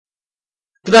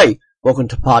G'day, welcome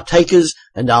to Partakers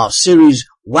and our series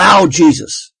Wow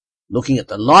Jesus, looking at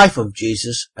the life of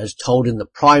Jesus as told in the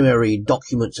primary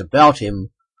documents about him,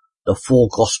 the four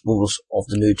Gospels of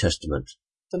the New Testament.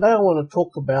 Today I want to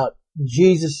talk about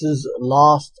Jesus'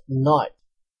 last night,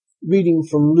 reading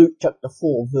from Luke chapter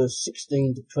 4 verse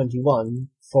 16 to 21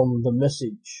 from the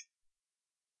Message.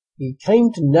 He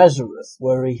came to Nazareth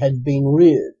where he had been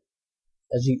reared.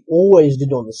 As he always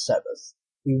did on the Sabbath,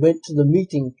 he went to the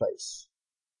meeting place.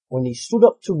 When he stood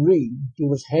up to read, he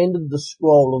was handed the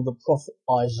scroll of the prophet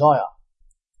Isaiah.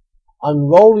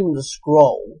 Unrolling the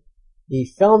scroll,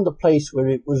 he found the place where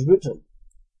it was written,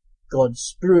 God's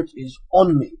Spirit is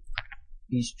on me.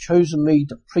 He's chosen me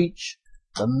to preach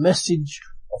the message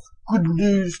of good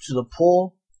news to the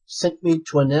poor, sent me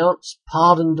to announce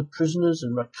pardon to prisoners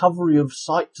and recovery of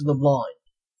sight to the blind,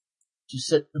 to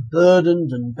set the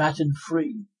burdened and battered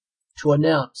free, to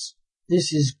announce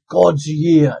this is God's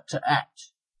year to act.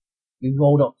 He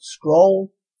rolled up the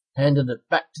scroll, handed it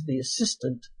back to the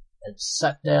assistant, and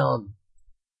sat down.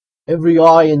 Every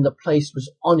eye in the place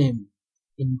was on him,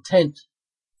 intent.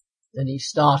 Then he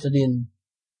started in,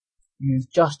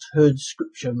 You've just heard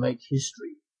Scripture make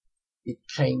history. It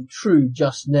came true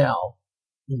just now,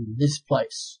 in this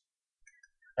place.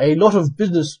 A lot of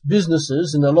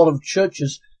businesses and a lot of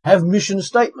churches have mission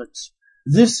statements.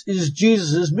 This is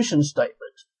Jesus' mission statement.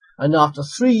 And after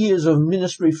 3 years of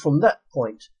ministry from that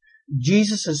point,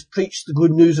 Jesus has preached the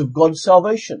good news of God's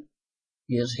salvation.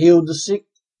 He has healed the sick,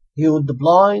 healed the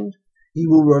blind. He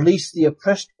will release the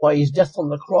oppressed by his death on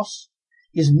the cross.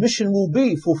 His mission will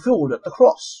be fulfilled at the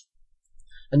cross.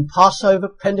 And Passover,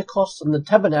 Pentecost, and the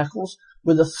Tabernacles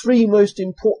were the three most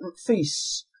important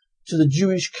feasts to the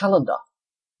Jewish calendar.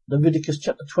 Leviticus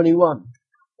chapter 21.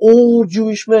 All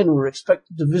Jewish men were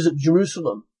expected to visit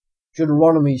Jerusalem.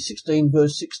 Deuteronomy 16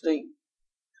 verse 16.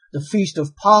 The feast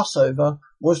of Passover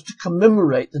was to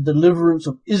commemorate the deliverance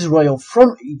of Israel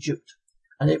from Egypt,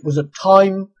 and it was a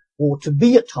time, or to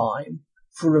be a time,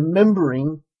 for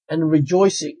remembering and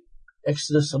rejoicing.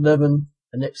 Exodus 11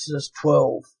 and Exodus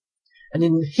 12. And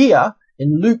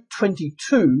in Luke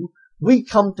 22, we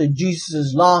come to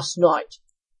Jesus' last night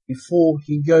before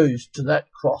he goes to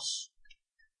that cross.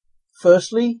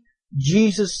 Firstly,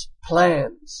 Jesus'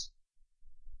 plans.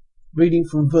 Reading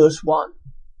from verse 1.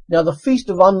 Now the feast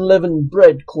of unleavened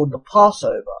bread, called the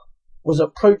Passover, was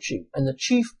approaching, and the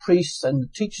chief priests and the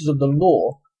teachers of the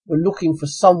law were looking for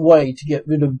some way to get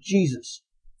rid of Jesus,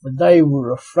 for they were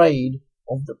afraid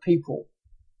of the people.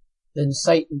 Then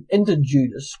Satan entered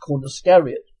Judas, called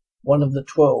Iscariot, one of the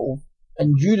 12,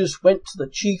 and Judas went to the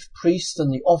chief priests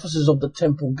and the officers of the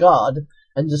temple guard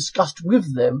and discussed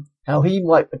with them how he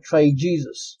might betray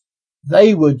Jesus.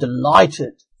 They were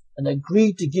delighted and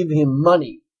agreed to give him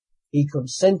money. He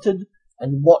consented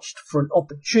and watched for an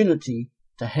opportunity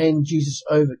to hand Jesus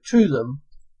over to them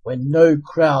when no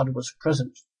crowd was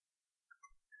present.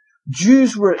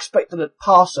 Jews were expected at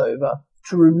Passover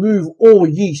to remove all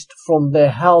yeast from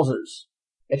their houses,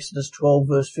 Exodus 12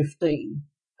 verse 15,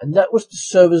 and that was to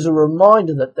serve as a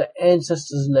reminder that their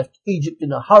ancestors left Egypt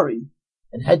in a hurry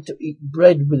and had to eat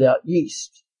bread without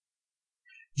yeast.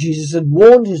 Jesus had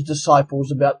warned his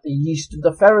disciples about the yeast of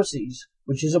the Pharisees,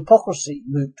 which is hypocrisy,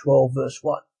 Luke 12 verse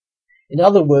 1. In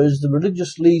other words, the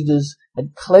religious leaders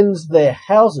had cleansed their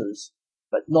houses,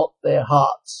 but not their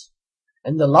hearts.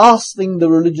 And the last thing the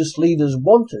religious leaders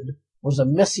wanted was a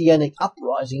messianic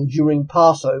uprising during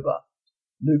Passover,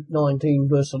 Luke 19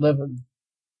 verse 11.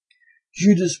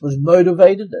 Judas was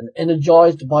motivated and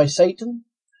energized by Satan.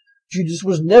 Judas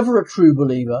was never a true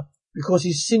believer because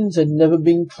his sins had never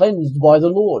been cleansed by the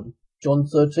Lord, John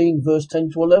 13 verse 10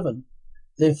 to 11.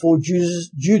 Therefore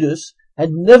Judas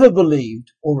had never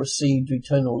believed or received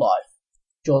eternal life,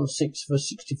 John 6 verse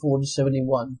 64 to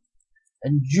 71.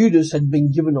 And Judas had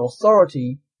been given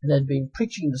authority and had been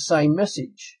preaching the same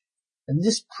message. And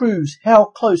this proves how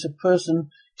close a person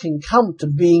can come to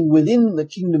being within the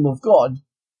kingdom of God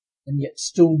and yet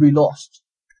still be lost.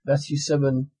 Matthew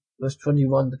 7 verse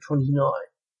 21 to 29.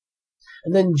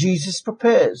 And then Jesus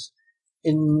prepares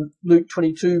in Luke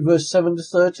 22 verse 7 to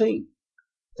 13.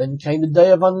 Then came the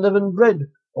day of unleavened bread,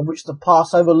 on which the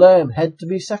Passover lamb had to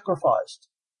be sacrificed.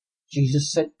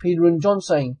 Jesus sent Peter and John,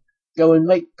 saying, Go and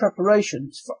make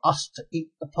preparations for us to eat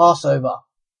the Passover.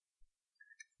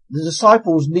 The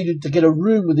disciples needed to get a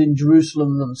room within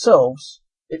Jerusalem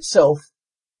itself,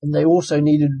 and they also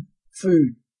needed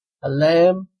food, a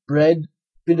lamb, bread,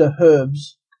 bitter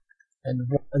herbs,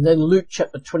 and then Luke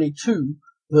chapter 22,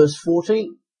 verse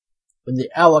 14. When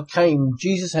the hour came,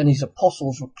 Jesus and his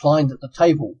apostles reclined at the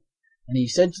table, and he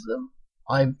said to them,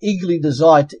 I have eagerly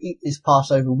desired to eat this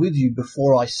Passover with you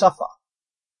before I suffer.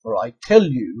 For I tell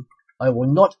you, I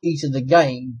will not eat it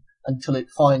again until it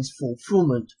finds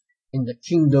fulfillment in the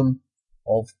kingdom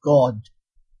of God.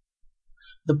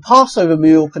 The Passover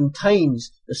meal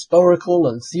contains historical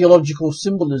and theological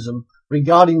symbolism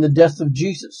regarding the death of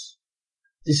Jesus.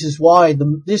 This is why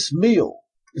this meal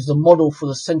is the model for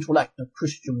the central act of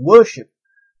Christian worship,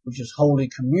 which is Holy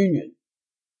Communion,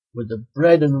 where the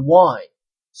bread and wine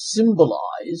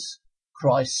symbolize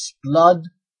Christ's blood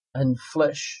and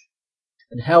flesh.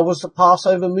 And how was the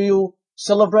Passover meal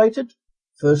celebrated?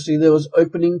 Firstly, there was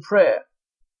opening prayer.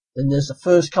 Then there's the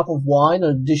first cup of wine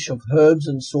and a dish of herbs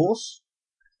and sauce.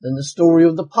 Then the story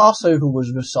of the Passover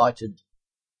was recited,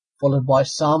 followed by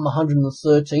Psalm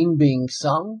 113 being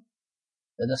sung.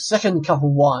 Then a second cup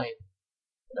of wine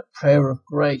and a prayer of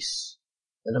grace.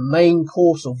 Then a main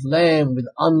course of lamb with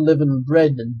unleavened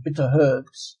bread and bitter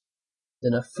herbs.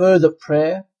 Then a further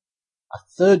prayer, a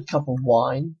third cup of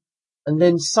wine, and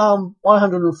then Psalm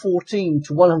 114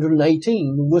 to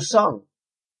 118 were sung.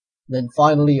 Then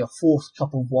finally a fourth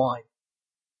cup of wine.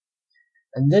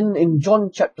 And then in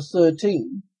John chapter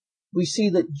 13, we see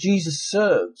that Jesus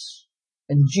serves,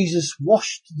 and Jesus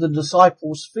washed the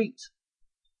disciples' feet.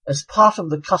 As part of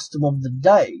the custom of the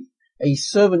day, a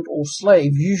servant or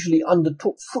slave usually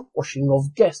undertook foot washing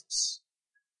of guests,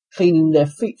 cleaning their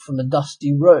feet from the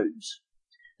dusty roads.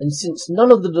 And since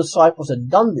none of the disciples had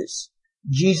done this,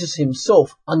 Jesus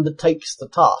himself undertakes the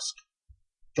task.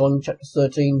 John chapter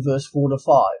 13 verse 4 to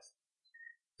 5.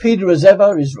 Peter, as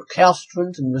ever, is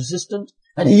recalcitrant and resistant,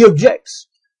 and he objects.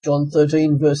 John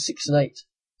 13 verse 6 and 8.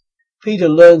 Peter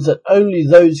learns that only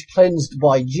those cleansed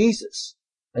by Jesus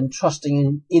and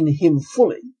trusting in him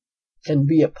fully can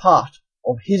be a part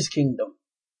of his kingdom.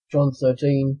 John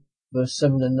 13 verse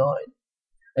 7 and 9.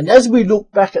 And as we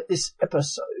look back at this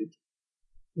episode,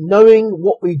 knowing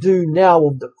what we do now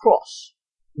of the cross,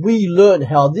 we learn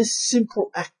how this simple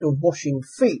act of washing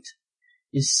feet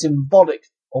is symbolic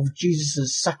of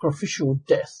Jesus' sacrificial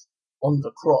death on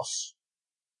the cross.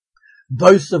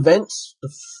 Both events,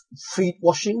 the feet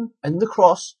washing and the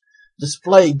cross,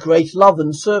 display great love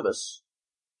and service.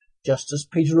 Just as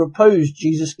Peter opposed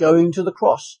Jesus going to the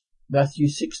cross, Matthew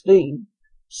 16,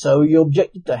 so he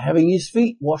objected to having his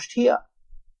feet washed here.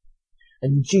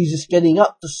 And Jesus getting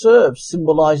up to serve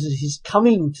symbolizes his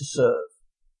coming to serve.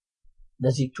 And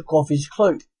as he took off his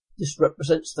cloak, this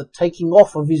represents the taking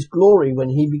off of his glory when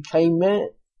he became man.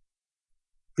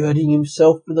 Girding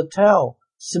himself with a towel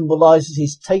symbolizes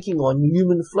his taking on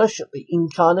human flesh at the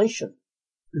incarnation,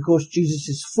 because Jesus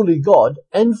is fully God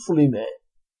and fully man.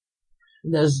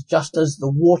 And just as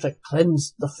the water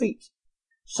cleansed the feet,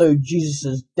 so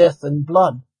Jesus' death and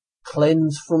blood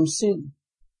cleanse from sin.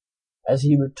 As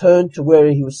he returned to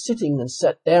where he was sitting and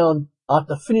sat down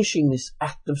after finishing this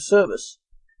act of service,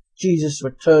 Jesus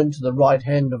returned to the right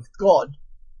hand of God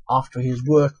after his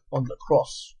work on the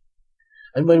cross.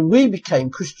 And when we became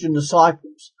Christian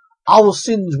disciples, our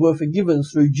sins were forgiven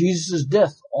through Jesus'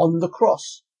 death on the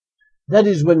cross. That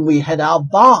is when we had our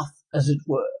bath, as it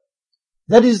were.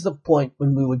 That is the point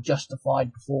when we were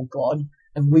justified before God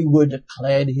and we were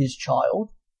declared his child.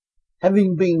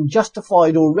 Having been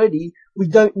justified already, we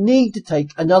don't need to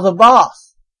take another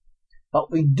bath.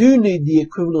 But we do need the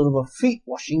equivalent of a feet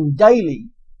washing daily,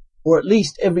 or at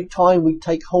least every time we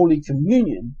take Holy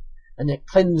Communion, and a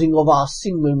cleansing of our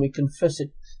sin when we confess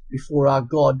it before our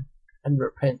God and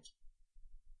repent.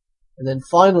 And then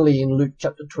finally in Luke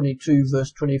chapter 22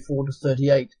 verse 24 to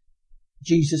 38,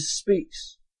 Jesus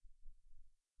speaks.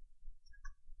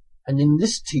 And in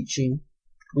this teaching,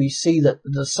 we see that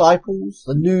the disciples,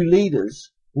 the new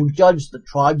leaders, will judge the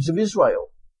tribes of Israel,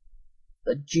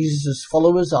 that Jesus'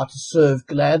 followers are to serve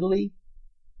gladly,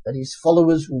 that his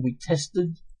followers will be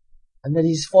tested, and that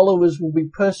his followers will be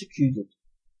persecuted.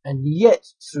 And yet,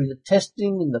 through the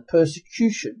testing and the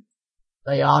persecution,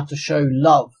 they are to show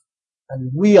love,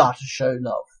 and we are to show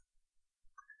love.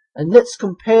 And let's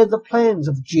compare the plans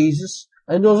of Jesus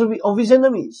and of his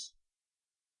enemies.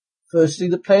 Firstly,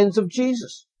 the plans of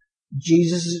Jesus.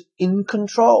 Jesus is in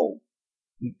control.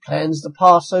 He plans the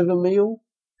Passover meal,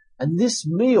 and this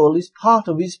meal is part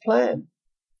of his plan.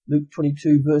 Luke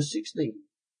 22 verse 16.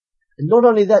 And not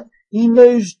only that, he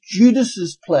knows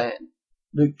Judas's plan.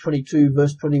 Luke 22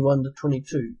 verse 21 to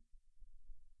 22.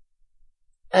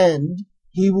 And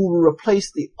he will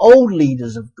replace the old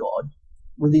leaders of God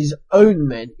with his own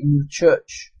men in the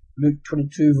church. Luke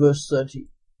 22 verse 30.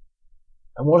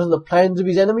 And what are the plans of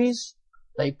his enemies?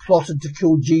 They plotted to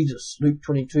kill Jesus. Luke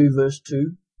 22 verse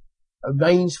 2.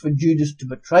 Arranged for Judas to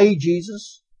betray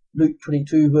Jesus. Luke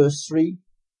 22 verse 3.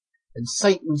 And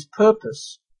Satan's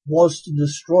purpose was to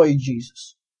destroy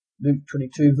Jesus. Luke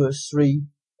 22 verse 3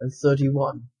 and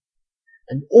 31.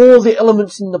 and all the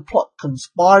elements in the plot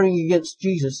conspiring against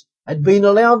Jesus had been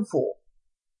allowed for.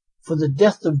 For the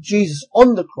death of Jesus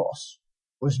on the cross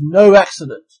was no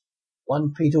accident.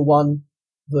 1 Peter 1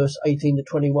 verse 18 to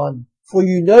 21. For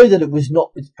you know that it was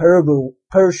not with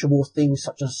perishable things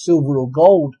such as silver or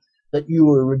gold that you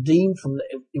were redeemed from the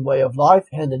empty way of life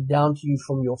handed down to you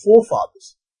from your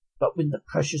forefathers, but with the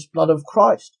precious blood of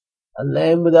Christ, a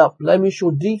lamb without blemish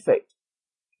or defect.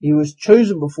 He was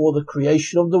chosen before the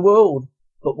creation of the world,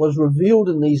 but was revealed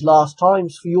in these last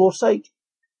times for your sake.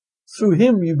 Through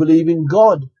him you believe in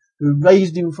God, who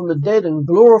raised him from the dead and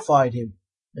glorified him,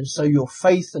 and so your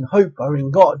faith and hope are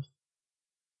in God.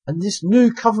 And this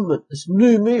new covenant, this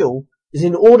new meal, is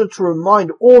in order to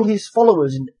remind all his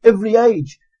followers in every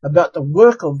age about the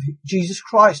work of Jesus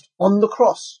Christ on the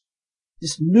cross.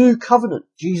 This new covenant,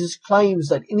 Jesus claims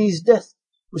that in his death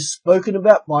was spoken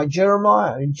about by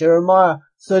Jeremiah in Jeremiah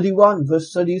 31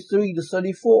 verse 33 to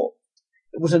 34.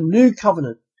 It was a new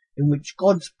covenant in which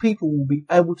God's people will be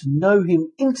able to know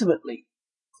him intimately,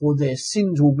 for their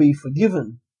sins will be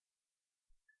forgiven.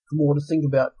 For more to think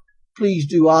about, please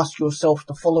do ask yourself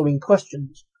the following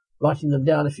questions, writing them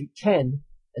down if you can,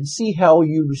 and see how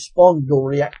you respond or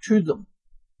react to them.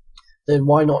 Then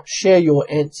why not share your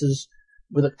answers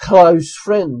with a close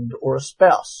friend or a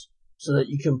spouse so that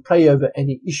you can pray over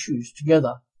any issues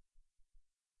together.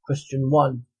 Question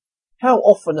 1. How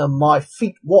often are my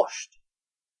feet washed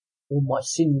or my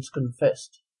sins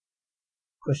confessed?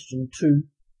 Question 2.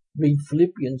 Read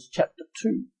Philippians chapter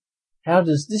 2. How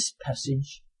does this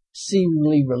passage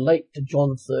seemingly relate to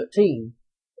John 13,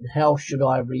 and how should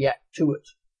I react to it?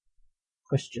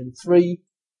 Question 3.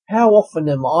 How often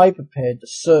am I prepared to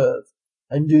serve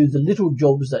and do the little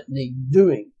jobs that need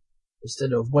doing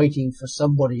instead of waiting for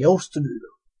somebody else to do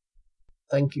them?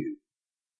 Thank you.